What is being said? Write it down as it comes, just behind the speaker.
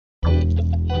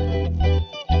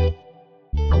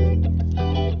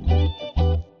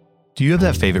Do you have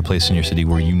that favorite place in your city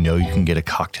where you know you can get a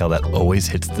cocktail that always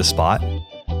hits the spot?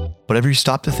 But have you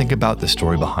stopped to think about the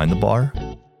story behind the bar?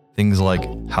 Things like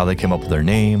how they came up with their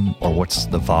name, or what's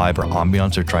the vibe or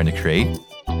ambiance they're trying to create?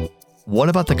 What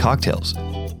about the cocktails?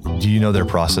 Do you know their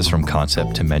process from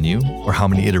concept to menu, or how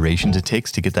many iterations it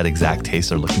takes to get that exact taste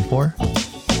they're looking for?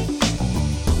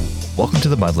 Welcome to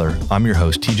The Muddler. I'm your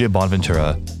host, TJ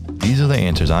Bonaventura. These are the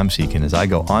answers I'm seeking as I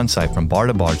go on site from bar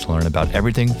to bar to learn about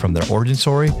everything from their origin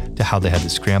story to how they had to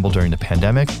scramble during the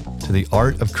pandemic to the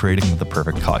art of creating the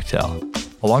perfect cocktail.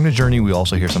 Along the journey, we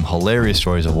also hear some hilarious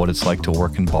stories of what it's like to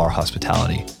work in bar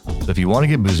hospitality. So if you want to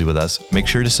get boozy with us, make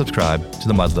sure to subscribe to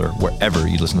The Muddler wherever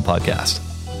you listen to podcasts.